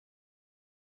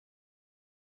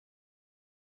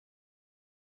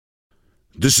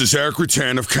This is Eric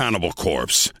Rattan of Cannibal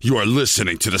Corpse. You are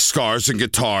listening to the Scars and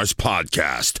Guitars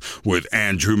podcast with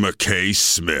Andrew McKay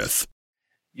Smith.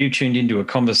 You tuned into a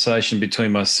conversation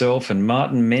between myself and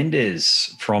Martin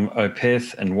Mendez from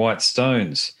Opeth and White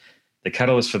Stones. The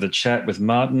catalyst for the chat with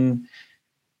Martin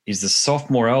is the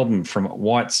sophomore album from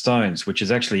White Stones, which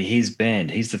is actually his band.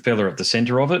 He's the fella at the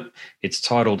centre of it. It's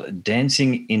titled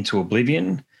Dancing into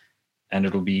Oblivion, and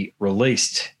it'll be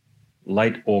released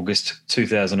late August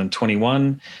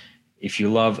 2021. If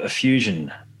you love a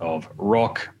fusion of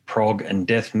rock, prog, and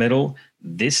death metal,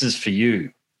 this is for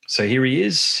you. So here he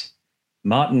is,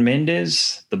 Martin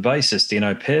Mendez, the bassist in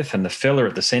Opeth and the fella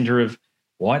at the centre of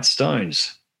White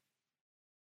Stones.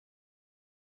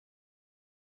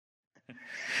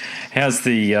 How's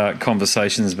the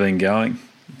conversations been going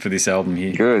for this album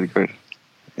here? Good.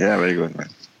 Yeah, very good, man.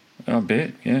 I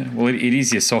bet, yeah. Well, it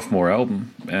is your sophomore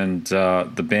album, and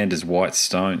the band is White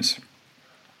Stones.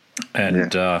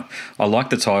 And I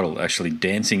like the title, actually,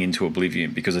 Dancing into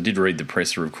Oblivion, because I did read the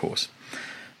presser, of course.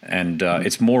 And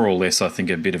it's more or less, I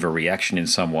think, a bit of a reaction in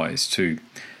some ways to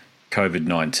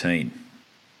COVID-19,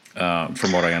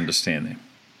 from what I understand there.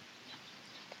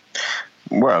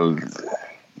 Well,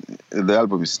 the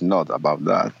album is not about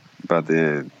that, but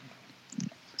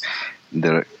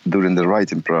during the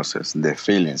writing process, the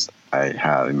feelings I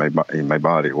had in my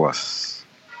body was,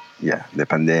 the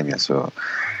pandemic. So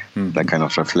that kind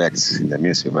of reflects in the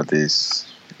music, but it's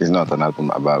not an album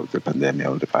about the pandemic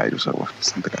or the virus or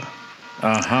something like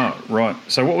that. Right.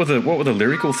 So what were the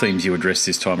lyrical themes you addressed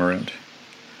this time around?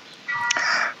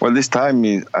 Well, this time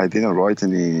I didn't write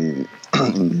any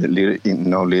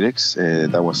no lyrics.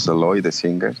 That was Lloyd, the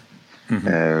singer.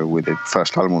 With the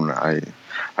first album,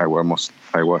 I was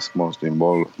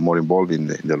more involved in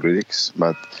the lyrics,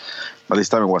 but this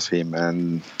time it was him,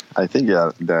 and I think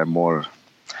they're more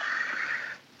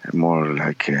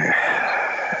like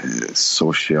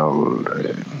social,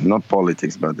 not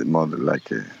politics, but more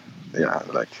like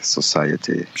like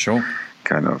society. Sure.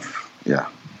 Kind of,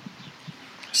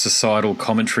 societal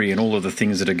commentary and all of the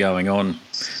things that are going on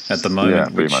at the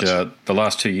moment, which the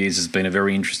last 2 years has been a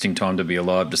very interesting time to be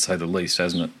alive, to say the least,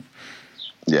 hasn't it?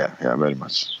 Yeah, very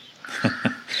much.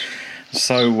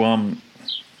 So,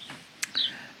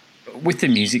 with the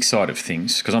music side of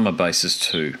things, because I'm a bassist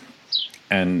too,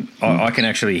 and I can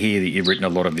actually hear that you've written a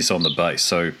lot of this on the bass,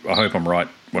 so I hope I'm right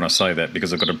when I say that,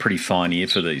 because I've got a pretty fine ear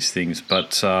for these things.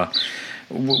 But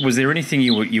was there anything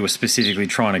you were specifically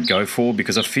trying to go for?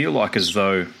 Because I feel like as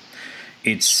though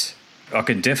I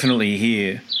can definitely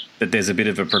hear that there's a bit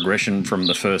of a progression from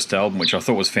the first album, which I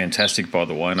thought was fantastic, by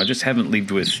the way. And I just haven't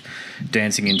lived with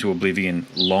Dancing into Oblivion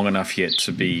long enough yet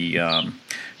to be able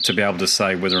to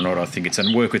say whether or not I think it's,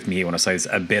 and work with me here when I say it's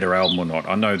a better album or not.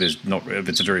 I know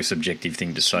it's a very subjective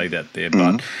thing to say that there,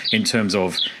 but in terms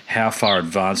of how far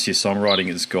advanced your songwriting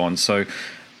has gone. So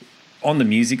on the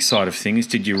music side of things,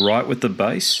 did you write with the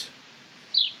bass?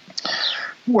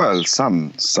 Well,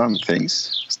 some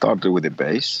things started with the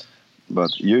bass,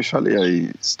 but usually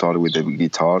I started with the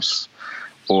guitars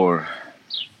or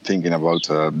thinking about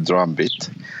a drum beat.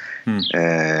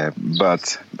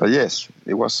 But yes,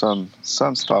 it was some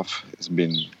stuff has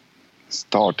been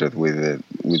started with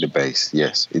the bass.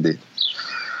 Yes, it did.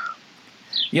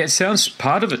 Yeah,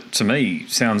 part of it to me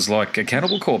sounds like a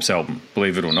Cannibal Corpse album,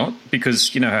 believe it or not,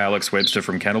 because you know how Alex Webster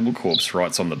from Cannibal Corpse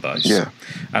writes on the bass. Yeah.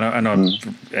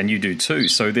 And you do too.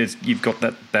 So you've got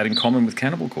that in common with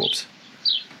Cannibal Corpse.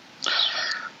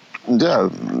 Yeah,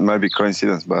 maybe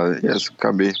coincidence, but yes,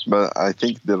 can be. But I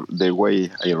think the way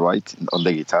I write on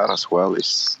the guitar as well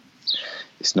is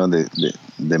not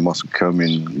the most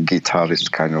common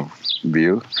guitarist kind of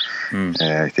view.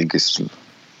 I think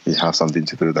it has something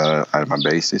to do that I'm a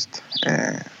bassist,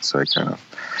 so I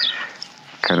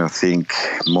kind of think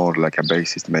more like a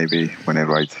bassist maybe when I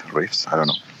write riffs. I don't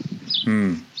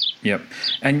know. Yep.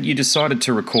 And you decided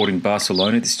to record in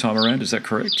Barcelona this time around, is that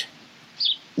correct?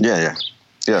 Yeah,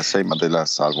 same as the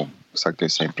last album. Exactly the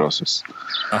same process.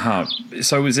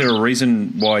 So was there a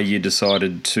reason why you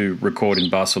decided to record in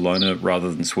Barcelona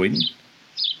rather than Sweden?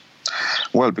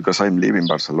 Well, because I'm living in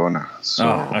Barcelona. So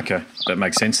okay. That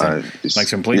makes sense then. Makes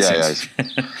complete sense.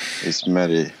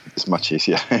 It's much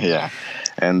easier, yeah.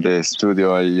 And the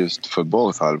studio I used for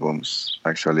both albums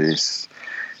actually is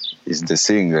the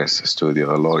singer's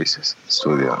studio, Alois's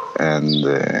studio. And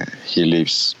he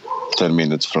lives 10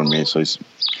 minutes from me, so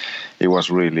it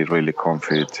was really, really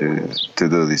comfy to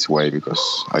do this way,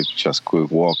 because I just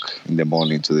could walk in the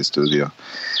morning to the studio,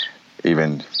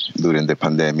 even during the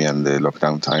pandemic and the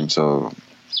lockdown time. So,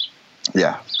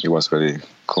 yeah, it was very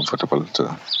comfortable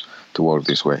to work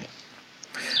this way.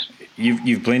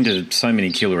 You've blended so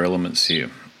many killer elements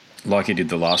here. like you did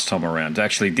the last time around.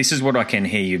 Actually, this is what I can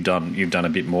hear you've done. You've done a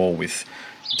bit more with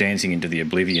Dancing into the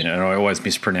Oblivion, and I always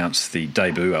mispronounce the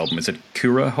debut album. Is it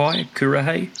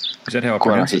Kurahei? Is that how I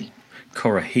pronounce it?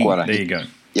 Kurahei. There you go.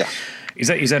 Yeah. Is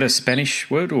that a Spanish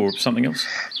word or something else?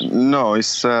 No,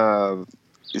 it's a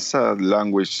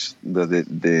language that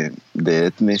the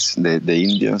ethnics, the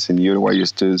Indians in Uruguay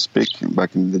used to speak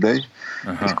back in the day.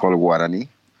 It's called Guarani.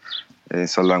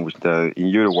 It's a language that in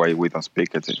Uruguay we don't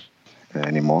speak it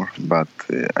anymore, but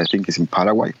I think it's in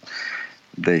Paraguay.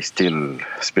 They still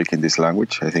speak in this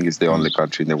language. I think it's the only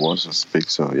country in the world that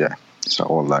speaks. So yeah, it's an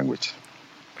old language.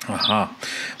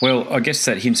 Well, I guess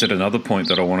that hints at another point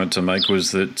that I wanted to make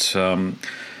was that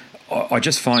I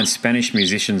just find Spanish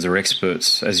musicians are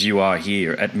experts, as you are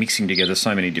here, at mixing together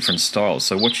so many different styles.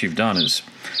 So what you've done is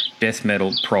death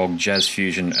metal, prog, jazz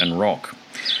fusion and rock.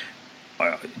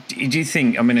 Do you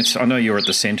think, I mean, I know you're at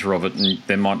the centre of it and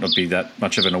there might not be that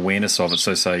much of an awareness of it.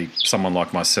 So say someone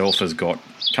like myself has got,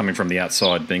 coming from the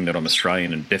outside, being that I'm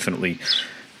Australian and definitely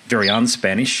very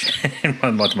un-Spanish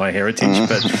with my heritage.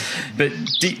 But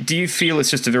do you feel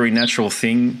it's just a very natural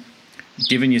thing,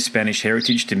 given your Spanish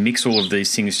heritage, to mix all of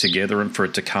these things together and for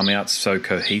it to come out so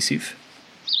cohesive?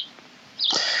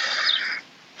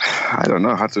 I don't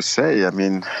know how to say. I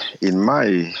mean,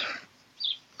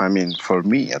 for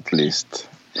me at least,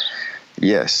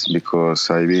 yes, because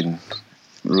I've been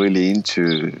really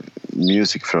into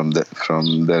music from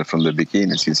the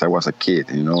beginning since I was a kid.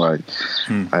 You know, I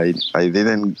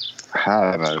didn't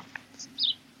have a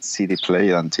CD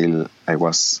player until I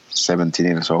was 17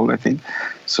 years old, I think.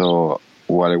 So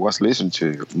what I was listening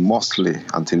to mostly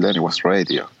until then, it was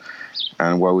radio,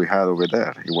 and what we had over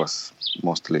there, it was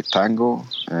mostly tango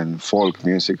and folk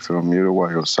music from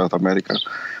Uruguay or South America.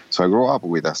 So I grew up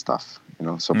with that stuff, you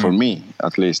know. So for me,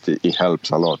 at least, it helps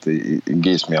a lot. It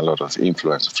gives me a lot of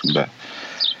influence from that.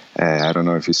 I don't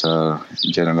know if it's a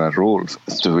general rule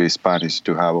to be Spanish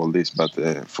to have all this, but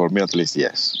for me at least,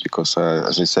 yes. Because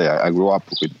as I say, I grew up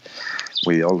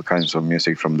with all kinds of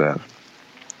music from there,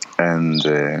 and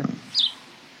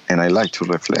I like to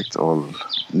reflect all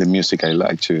the music I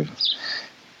like to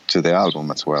the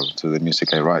album as well, to the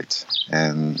music I write.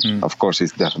 And of course,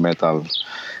 it's death metal,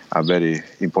 a very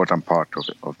important part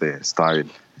of the style.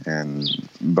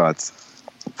 But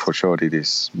for sure, it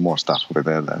is more stuff over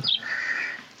there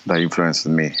that influenced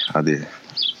me at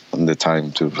the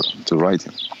time to write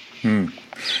it.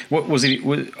 What was it?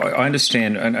 I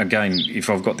understand, and again, if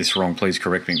I've got this wrong, please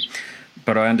correct me.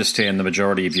 But I understand the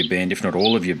majority of your band, if not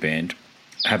all of your band,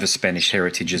 have a Spanish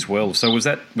heritage as well. So was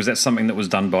that something that was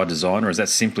done by design, or is that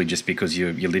simply just because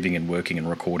you're living and working and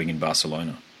recording in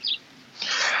Barcelona?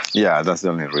 Yeah, that's the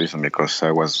only reason, because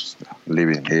I was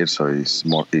living here, so it's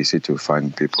more easy to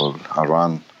find people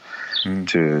around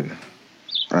to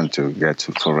get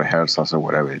for rehearsals or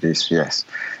whatever it is. Yes,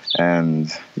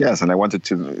 and I wanted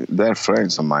to. They're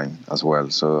friends of mine as well.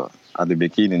 So at the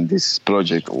beginning, this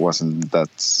project wasn't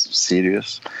that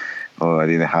serious. I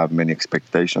didn't have many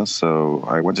expectations, so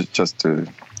I wanted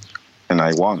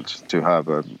I want to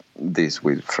have this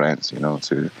with friends, you know,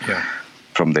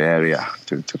 from the area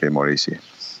to be more easy.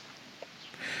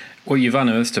 Well, you've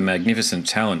unearthed a magnificent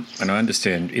talent, and I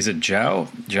understand, is it João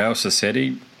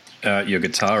Sassetti, your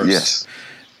guitarist? Yes.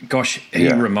 Gosh,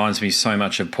 he reminds me so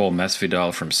much of Paul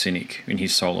Masvidal from Cynic in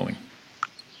his soloing.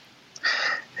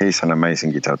 He's an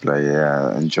amazing guitar player,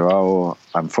 and João,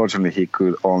 unfortunately, he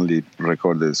could only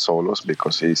record the solos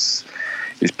because he's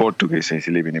Portuguese. He's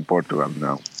living in Portugal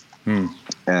now,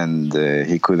 and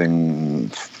he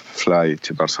couldn't fly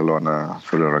to Barcelona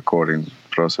for the recording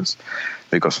process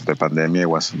because of the pandemic. It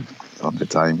was on the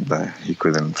time that he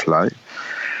couldn't fly,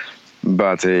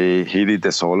 but he did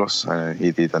the solos.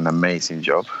 He did an amazing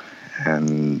job,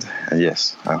 and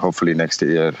yes, hopefully next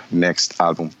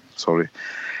album,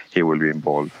 he will be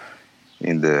involved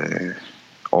in the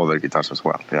other guitars as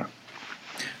well. Yeah.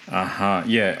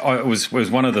 Yeah, it was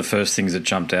one of the first things that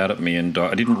jumped out at me, and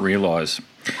I didn't realise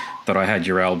that I had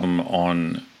your album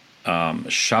on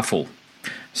shuffle.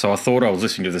 So I thought I was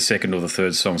listening to the second or the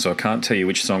third song, so I can't tell you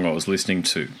which song I was listening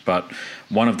to, but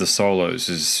one of the solos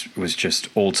was just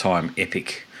all-time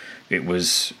epic. It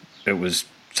was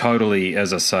totally,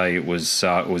 as I say, it was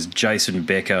Jason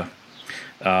Becker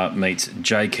meets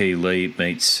J.K. Lee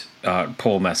meets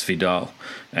Paul Masvidal.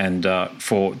 And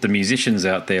for the musicians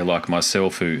out there like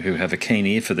myself who have a keen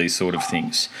ear for these sort of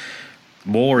things,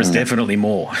 more is definitely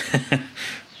more.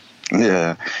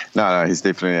 Yeah, no, he's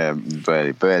definitely a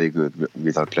very, very good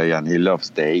guitar player, and he loves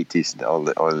the 80s,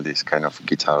 all these kind of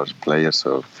guitar players.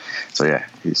 So yeah,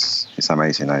 he's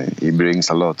amazing. He brings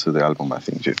a lot to the album, I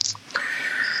think, too.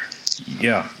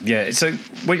 Yeah. So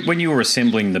when you were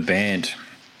assembling the band,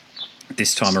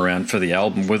 this time around for the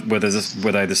album? Were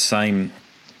they the same?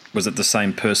 Was it the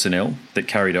same personnel that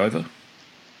carried over?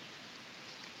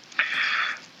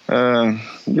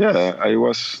 Yeah, I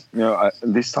was.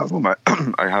 This album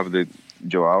I have the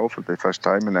Joao for the first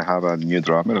time, and I have a new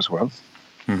drummer as well.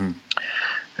 Mm-hmm.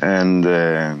 And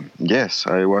yes,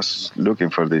 I was looking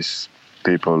for these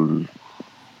people.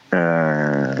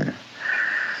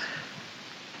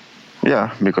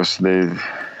 Because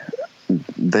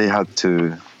they had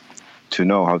to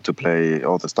know how to play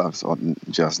all the stuff,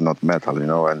 just not metal,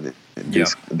 And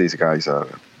these guys are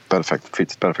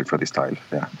fits perfect for this style.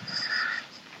 Yeah.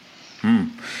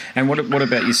 And what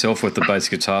about yourself with the bass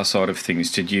guitar side of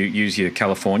things? Did you use your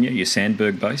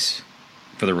Sandberg bass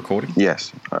for the recording?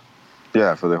 Yes.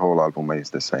 For the whole album it's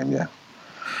the same, yeah.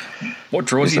 What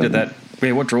draws you to that?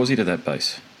 Yeah, what draws you to that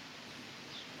bass?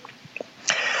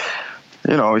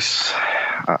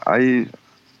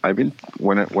 I've been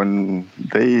when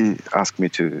they asked me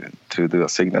to do a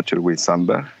signature with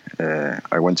Sandberg,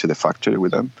 I went to the factory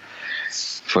with them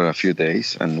for a few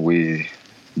days, and we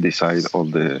decide all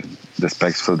the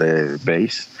specs for the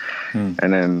bass.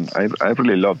 And then I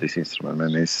really love this instrument,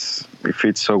 and it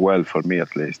fits so well for me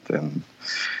at least, and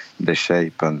the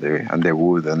shape and the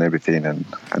wood and everything, and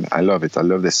I love it. I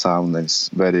love the sound, and it's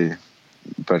very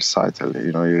versatile.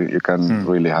 You can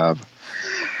really have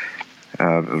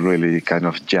a really kind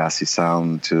of jazzy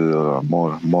sound to a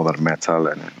more modern metal,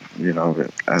 and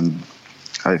and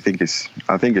I think it's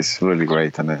really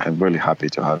great, and I'm really happy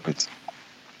to have it.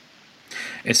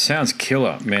 It sounds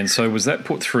killer, man. So was that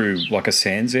put through like a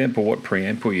Sans amp, or what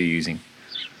preamp were you using?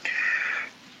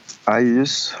 I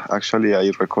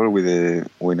record with a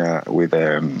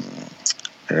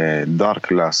dark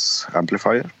glass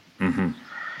amplifier. Mm-hmm.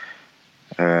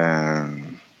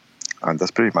 And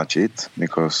that's pretty much it,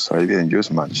 because I didn't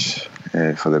use much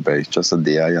for the bass, just the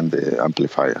DI and the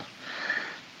amplifier.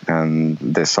 And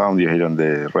the sound you hear on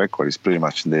the record is pretty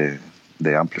much the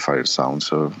amplifier sound.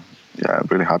 So yeah, I'm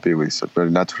really happy with it. It's a very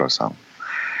natural sound.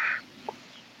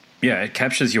 Yeah, it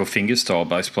captures your fingerstyle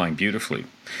bass playing beautifully,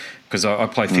 because I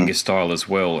play fingerstyle as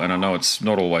well, and I know it's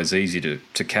not always easy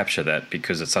to capture that,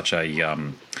 because it's such a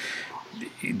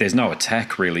there's no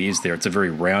attack really, is there? It's a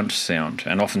very round sound,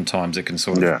 and oftentimes it can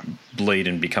sort of bleed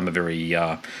and become a very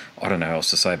I don't know how else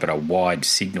to say it, but a wide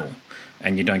signal,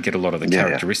 and you don't get a lot of the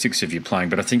characteristics of your playing.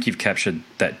 But I think you've captured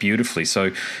that beautifully. So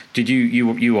did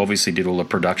you obviously did all the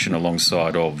production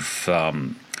alongside of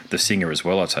the singer as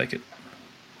well, I take it?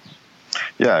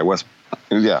 Yeah, it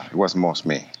was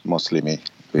mostly me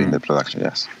doing the production,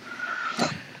 yes.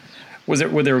 Were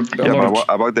there a lot of...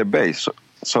 About the bass,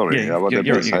 the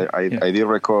bass, I did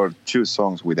record 2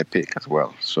 songs with a pick as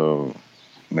well, so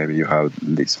maybe you have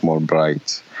this more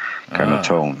bright kind of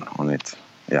tone on it,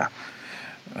 yeah.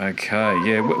 Okay,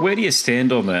 yeah. Where do you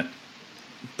stand on that,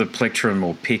 the plectrum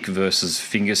or pick versus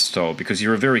fingerstyle? Because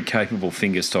you're a very capable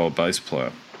fingerstyle bass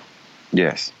player.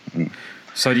 Yes.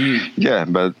 So do you... Yeah,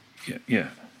 but... Yeah.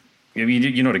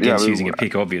 You're not against using a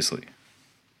pick, obviously.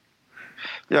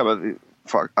 Yeah, but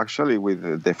actually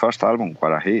with the first album,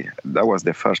 Guarahi, that was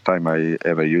the first time I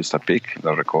ever used a pick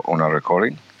on a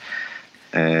recording.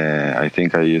 I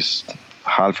think I used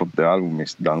half of the album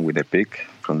is done with a pick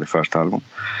from the first album.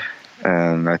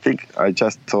 And I think I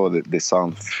just thought that the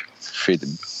sound fit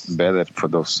better for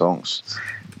those songs.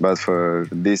 But for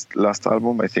this last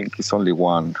album, I think it's only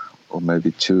 1 or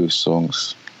maybe 2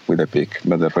 songs with a pick,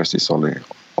 but the rest is all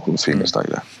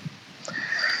fingerstyle.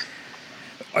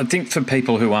 I think for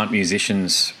people who aren't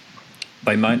musicians,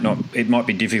 it might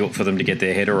be difficult for them to get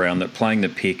their head around that playing the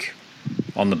pick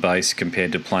on the bass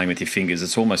compared to playing with your fingers,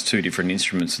 it's almost 2 different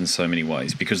instruments in so many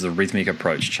ways, because the rhythmic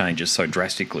approach changes so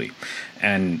drastically.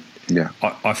 And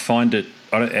I find it,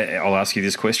 I'll ask you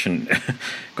this question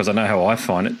because I know how I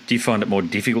find it. Do you find it more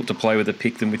difficult to play with a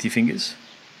pick than with your fingers?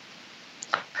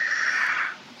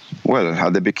 Well,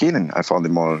 at the beginning, I found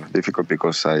it more difficult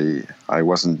because I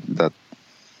wasn't that...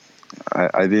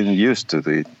 I didn't used to do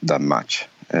it that much.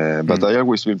 But I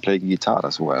always been playing guitar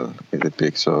as well with the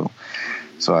pick, so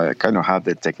I kind of have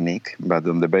the technique, but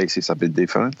on the bass it's a bit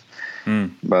different.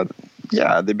 But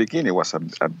yeah, at the beginning it was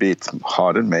a bit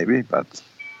harder maybe, but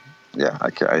yeah,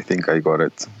 I think I got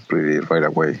it pretty right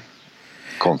away,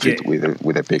 confident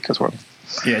with the pick as well.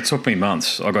 Yeah, it took me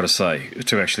months, I've got to say,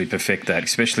 to actually perfect that,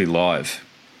 especially live,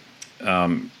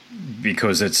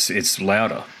 because it's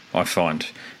louder, I find.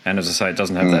 And as I say, it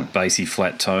doesn't have that bassy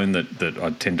flat tone that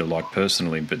I tend to like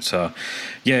personally. But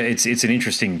it's an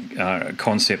interesting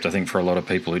concept, I think, for a lot of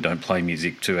people who don't play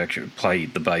music to actually play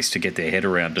the bass to get their head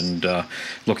around. And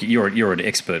look, you're an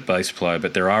expert bass player,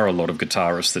 but there are a lot of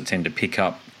guitarists that tend to pick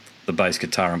up the bass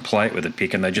guitar and play it with a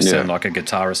pick, and they just sound like a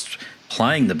guitarist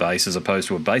playing the bass as opposed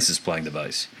to a bassist playing the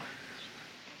bass.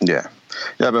 Yeah,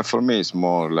 but for me it's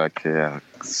more like a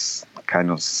kind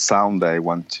of sound that I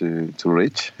want to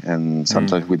reach, and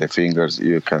sometimes with the fingers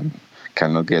you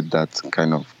cannot get that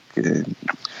kind of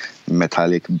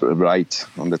metallic bright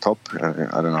on the top.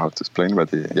 I don't know how to explain,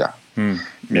 but you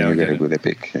get a good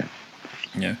epic.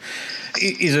 Yeah.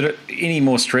 Is it any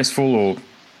more stressful, or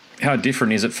how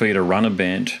different is it for you to run a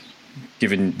band,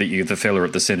 given that you're the fella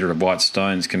at the centre of White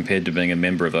Stones, compared to being a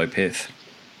member of Opeth?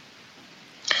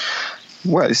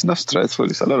 Well, it's not stressful.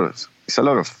 It's a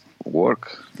lot of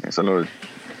work. It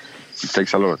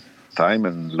takes a lot of time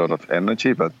and a lot of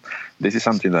energy. But this is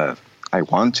something that I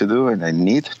want to do and I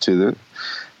need to do.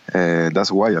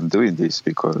 That's why I'm doing this,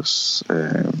 because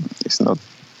it's not.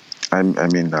 I'm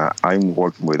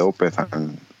working with Opeth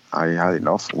and I had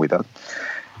enough with that.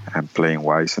 I'm playing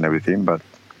Wise and everything, but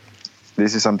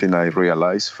this is something I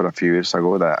realized for a few years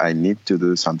ago, that I need to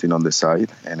do something on the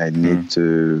side, and I need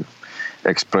to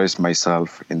express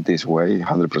myself in this way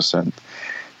 100%.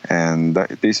 And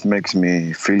this makes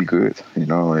me feel good,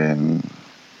 and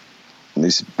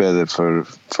it's better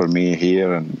for me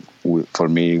here and for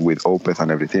me with Opeth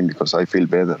and everything, because I feel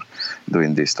better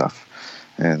doing this stuff.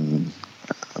 And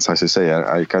as I say,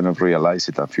 I kind of realized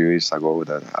it a few years ago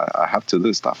that I have to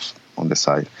do stuff on the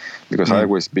side, because I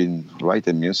always been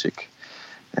writing music,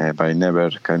 but I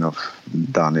never kind of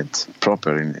done it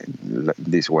proper in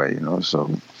this way, So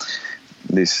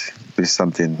this is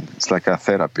something. It's like a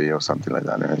therapy or something like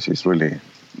that. And it's really,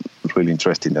 really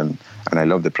interesting, and I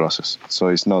love the process. So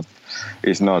it's not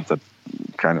a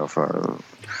kind of a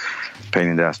pain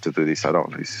in the ass to do this at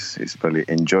all. It's very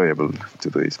enjoyable to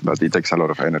do this, but it takes a lot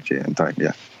of energy and time.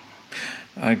 Yeah.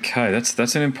 Okay,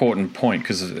 that's an important point,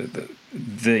 because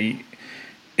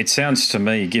it sounds to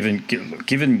me, given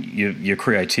your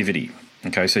creativity.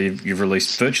 Okay, so you've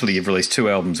released 2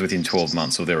 albums within 12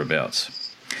 months or thereabouts.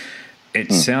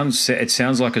 It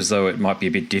sounds like as though it might be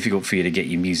a bit difficult for you to get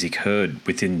your music heard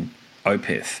within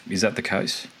Opeth. Is that the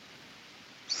case?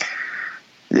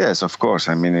 Yes, of course.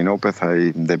 I mean, in Opeth,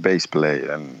 I'm the bass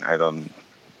player, and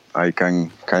I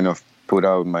can kind of put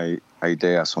out my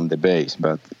ideas on the bass,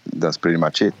 but that's pretty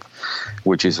much it,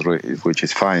 which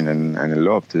is fine, and I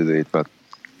love to do it. But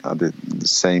at the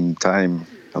same time,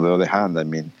 on the other hand, I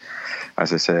mean,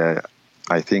 as I say,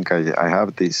 I think I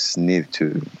have this need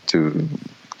to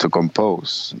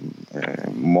compose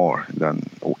more than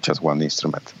just one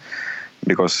instrument,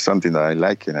 because it's something that I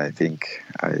like, and I think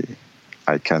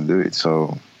I can do it.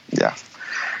 So yeah,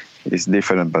 it's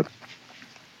different, but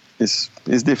it's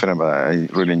different. But I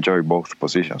really enjoy both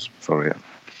positions, for real.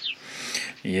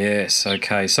 Yes.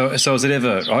 Okay. So has it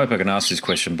ever? I hope I can ask this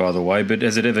question, by the way. But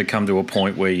has it ever come to a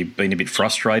point where you've been a bit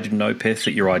frustrated in Opeth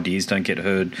that your ideas don't get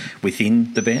heard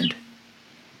within the band?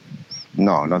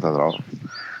 No, not at all.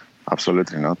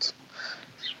 Absolutely not.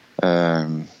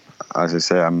 As I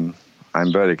say, I'm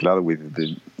very glad with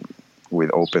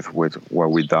Opeth, with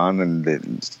what we done and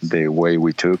the way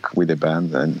we took with the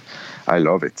band, and I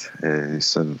love it.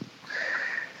 It's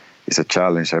a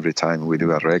challenge every time we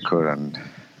do a record,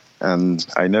 and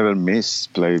I never miss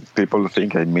play. People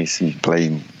think I miss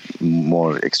playing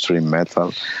more extreme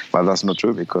metal, but that's not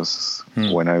true, because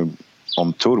when I'm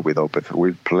on tour with Opeth,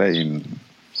 we're playing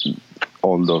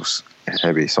all those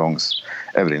heavy songs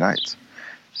every night.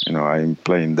 I'm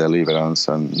playing Deliverance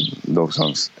and those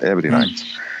songs every night.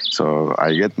 So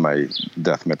I get my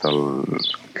death metal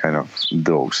kind of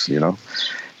dose,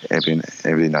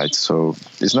 every night. So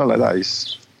it's not like that.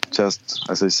 It's just,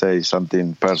 as I say,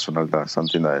 something personal, that's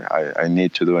something that I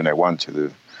need to do and I want to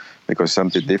do, because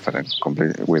something different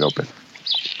completely with Opeth.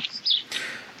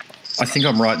 I think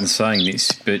I'm right in saying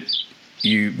this, but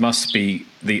you must be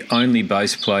the only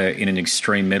bass player in an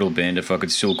extreme metal band, if I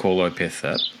could still call Opeth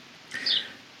that,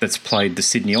 that's played the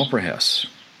Sydney Opera House.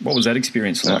 What was that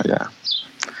experience like? Yeah.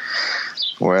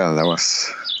 Well, that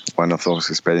was one of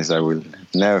those experiences I will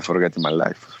never forget in my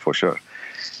life, for sure.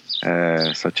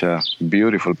 Such a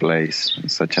beautiful place,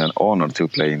 such an honor to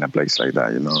play in a place like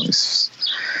that.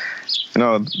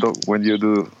 When you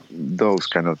do those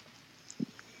kind of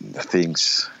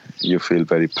things, you feel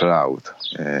very proud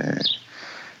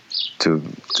to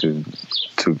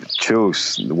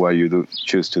choose what you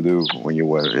choose to do when you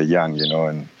were young,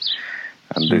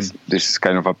 and this is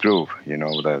kind of a proof,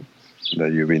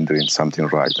 that you've been doing something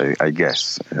right, I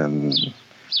guess, and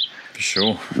for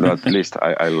sure. At least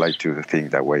I like to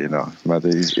think that way, but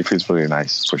it feels really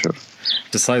nice, for sure.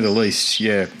 To say the least,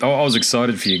 yeah. I was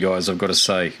excited for you guys, I've got to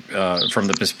say, from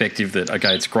the perspective that,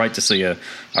 okay, it's great to see a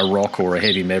rock or a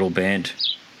heavy metal band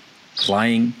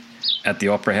playing at the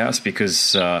Opera House,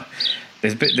 because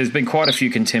There's been quite a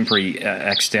few contemporary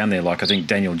acts down there. Like I think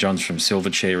Daniel Johns from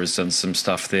Silverchair has done some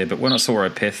stuff there. But when I saw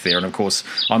Opeth there, and of course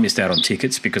I missed out on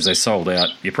tickets because they sold out.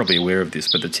 You're probably aware of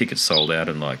this, but the tickets sold out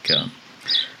in like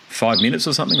 5 minutes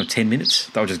or something, or 10 minutes.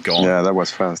 They were just gone. Yeah, that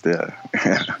was fast. Yeah.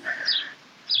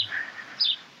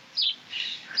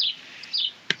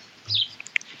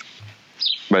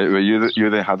 But you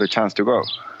didn't have the chance to go.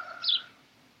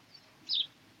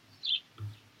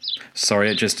 Sorry,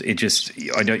 I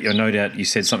no doubt you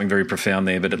said something very profound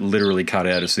there, but it literally cut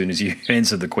out as soon as you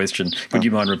answered the question. Would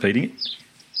you mind repeating it?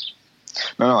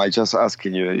 No, I just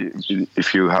asking you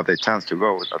if you had the chance to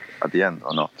go at the end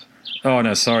or not. Oh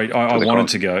no, sorry. I wanted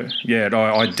to go. Yeah,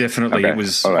 I definitely. Okay. It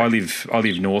was. Right. I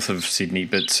live north of Sydney,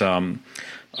 but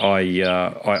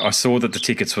I saw that the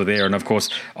tickets were there, and of course,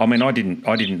 I mean, I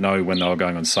didn't know when they were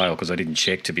going on sale because I didn't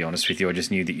check. To be honest with you, I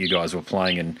just knew that you guys were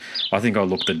playing, and I think I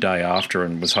looked the day after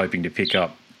and was hoping to pick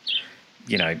up,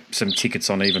 some tickets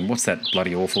on even what's that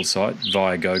bloody awful site,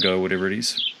 Viagogo, whatever it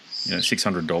is,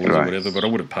 $600 right. or whatever. But I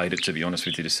would have paid it, to be honest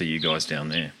with you, to see you guys down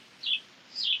there.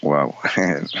 Wow.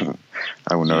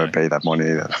 I would never pay that money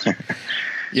either.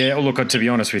 Yeah, well, look, to be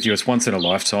honest with you, it's once in a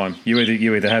lifetime. You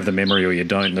either have the memory or you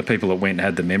don't, and the people that went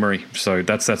had the memory. So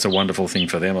that's a wonderful thing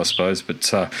for them, I suppose.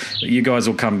 But you guys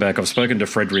will come back. I've spoken to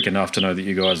Frederick enough to know that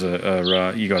you guys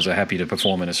are happy to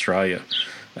perform in Australia,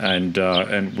 and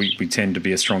we tend to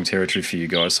be a strong territory for you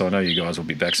guys. So I know you guys will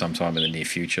be back sometime in the near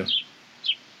future.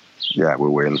 Yeah, we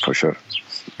will for sure.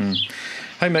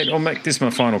 Hey, mate, I'll make this my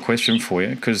final question for you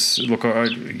because, look,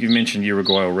 you mentioned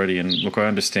Uruguay already, and, look, I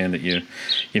understand that you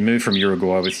moved from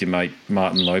Uruguay with your mate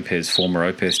Martin Lopez,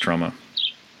 former Opeth drummer,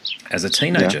 as a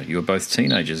teenager. Yeah. You were both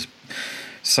teenagers.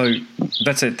 So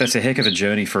that's a heck of a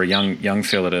journey for a young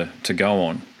fella to go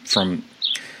on from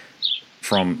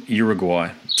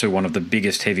Uruguay to one of the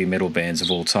biggest heavy metal bands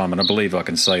of all time, and I believe I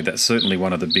can say that's certainly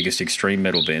one of the biggest extreme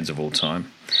metal bands of all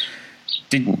time.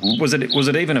 Was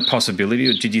it even a possibility,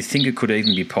 or did you think it could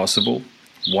even be possible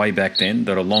way back then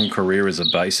that a long career as a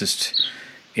bassist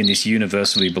in this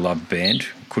universally beloved band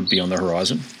could be on the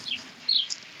horizon?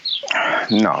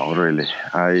 No, really.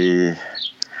 I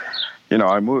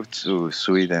moved to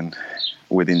Sweden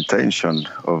with intention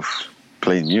of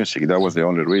playing music. That was the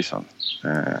only reason,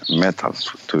 metal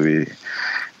to be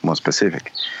more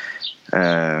specific.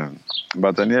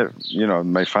 But then,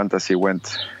 my fantasy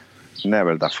went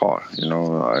never that far.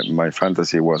 My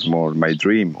fantasy was more, my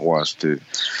dream was to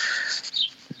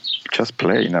just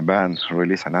play in a band,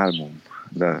 release an album,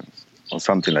 or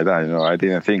something like that. I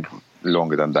didn't think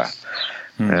longer than that.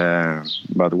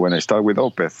 But when I started with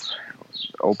Opeth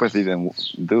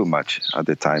didn't do much at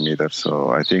the time either. So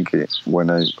I think when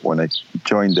I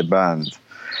joined the band,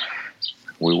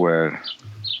 we were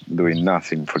doing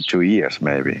nothing for 2 years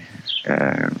maybe.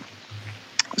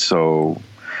 So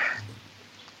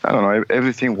I don't know.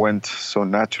 Everything went so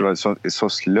natural, so it's so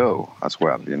slow as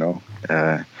well,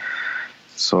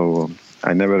 So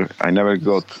I never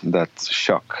got that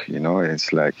shock,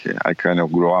 It's like I kind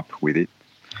of grew up with it.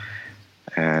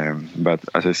 But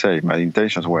as I say, my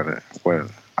intentions were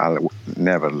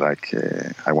never like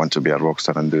I want to be a rock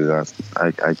star and do that.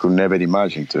 I could never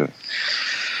imagine to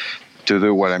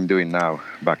do what I'm doing now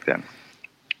back then.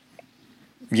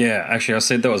 Yeah, actually, I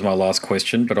said that was my last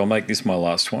question, but I'll make this my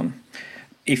last one.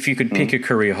 If you could pick a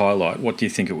career highlight, what do you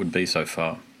think it would be so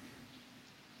far?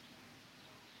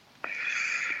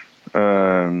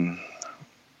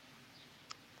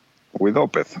 With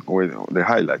Opeth, with the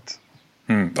highlight.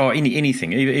 Oh,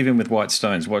 anything, even with White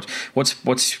Stones. What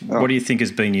do you think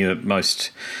has been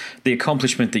the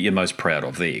accomplishment that you're most proud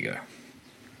of? There you go.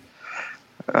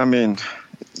 I mean,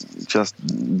 just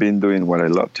been doing what I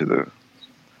love to do.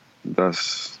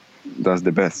 That's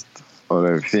the best of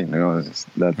everything,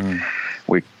 that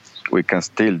we can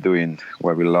still doing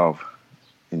what we love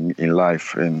in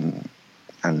life and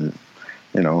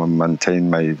maintain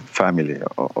my family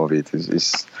of it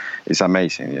is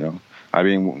amazing. I've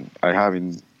been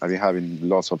having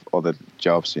lots of other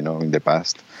jobs in the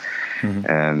past,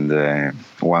 and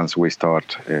once we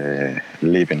start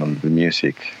living on the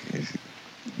music,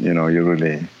 you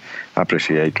really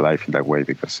appreciate life in that way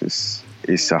because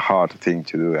it's a hard thing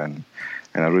to do, and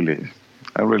I'm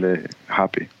really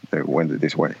happy that it went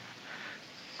this way.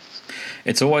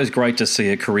 It's always great to see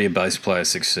a career bass player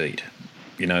succeed.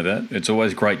 You know that? It's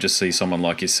always great to see someone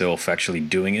like yourself actually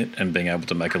doing it and being able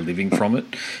to make a living from it,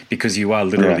 because you are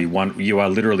literally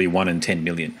one in 10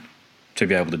 million to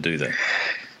be able to do that.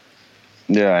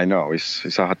 Yeah, I know. It's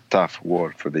a tough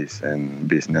work for this and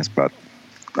business, but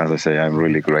as I say, I'm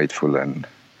really grateful and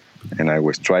I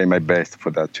was trying my best for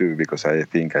that too, because I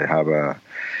think I have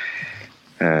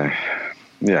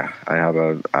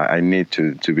I need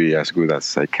to be as good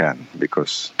as I can,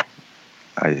 because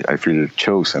I feel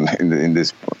chosen in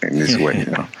this way, you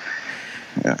know.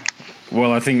 Yeah.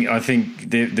 Well, I think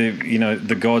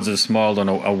the gods have smiled on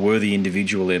a worthy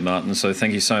individual there, Martin. So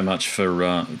thank you so much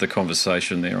for the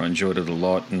conversation there. I enjoyed it a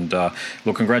lot. And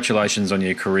look, congratulations on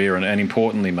your career, and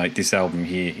importantly, mate, this album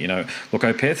here. You know, look,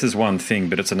 Opeth is one thing,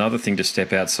 but it's another thing to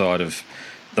step outside of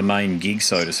the main gig,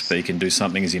 so to speak, and do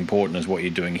something as important as what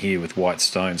you're doing here with White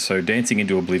Stone. So Dancing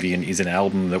into Oblivion is an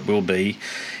album that will be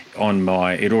on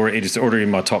it is already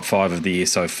in my top 5 of the year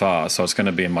so far, so it's going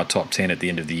to be in my top 10 at the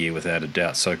end of the year without a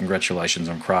doubt. So congratulations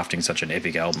on crafting such an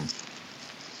epic album.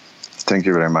 Thank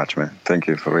you very much, man. Thank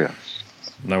you, for real.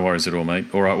 No worries at all, mate.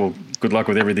 All right, well, good luck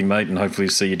with everything, mate, and hopefully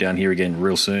see you down here again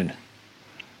real soon.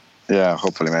 Yeah,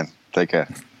 hopefully, man. Take care.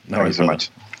 Thank you so much.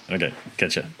 Okay,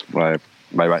 catch ya. Bye.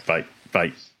 Bye.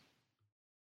 Bye.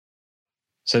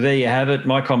 So there you have it,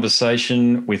 my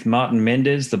conversation with Martin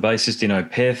Mendez, the bassist in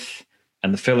Opeth,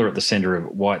 and the fella at the centre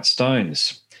of White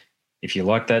Stones. If you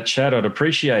like that chat, I'd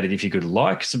appreciate it if you could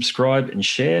like, subscribe and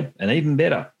share, and even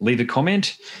better, leave a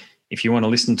comment. If you want to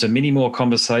listen to many more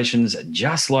conversations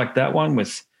just like that one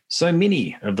with so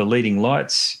many of the leading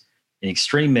lights in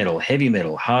extreme metal, heavy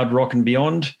metal, hard rock and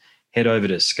beyond, head over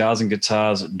to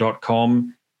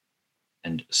scarsandguitars.com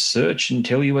and search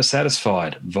until you are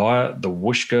satisfied via the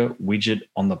Whooshka widget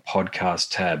on the podcast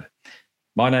tab.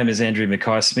 My name is Andrew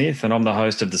Mackay-Smith, and I'm the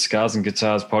host of the Scars and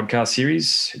Guitars podcast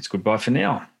series. It's goodbye for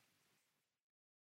now.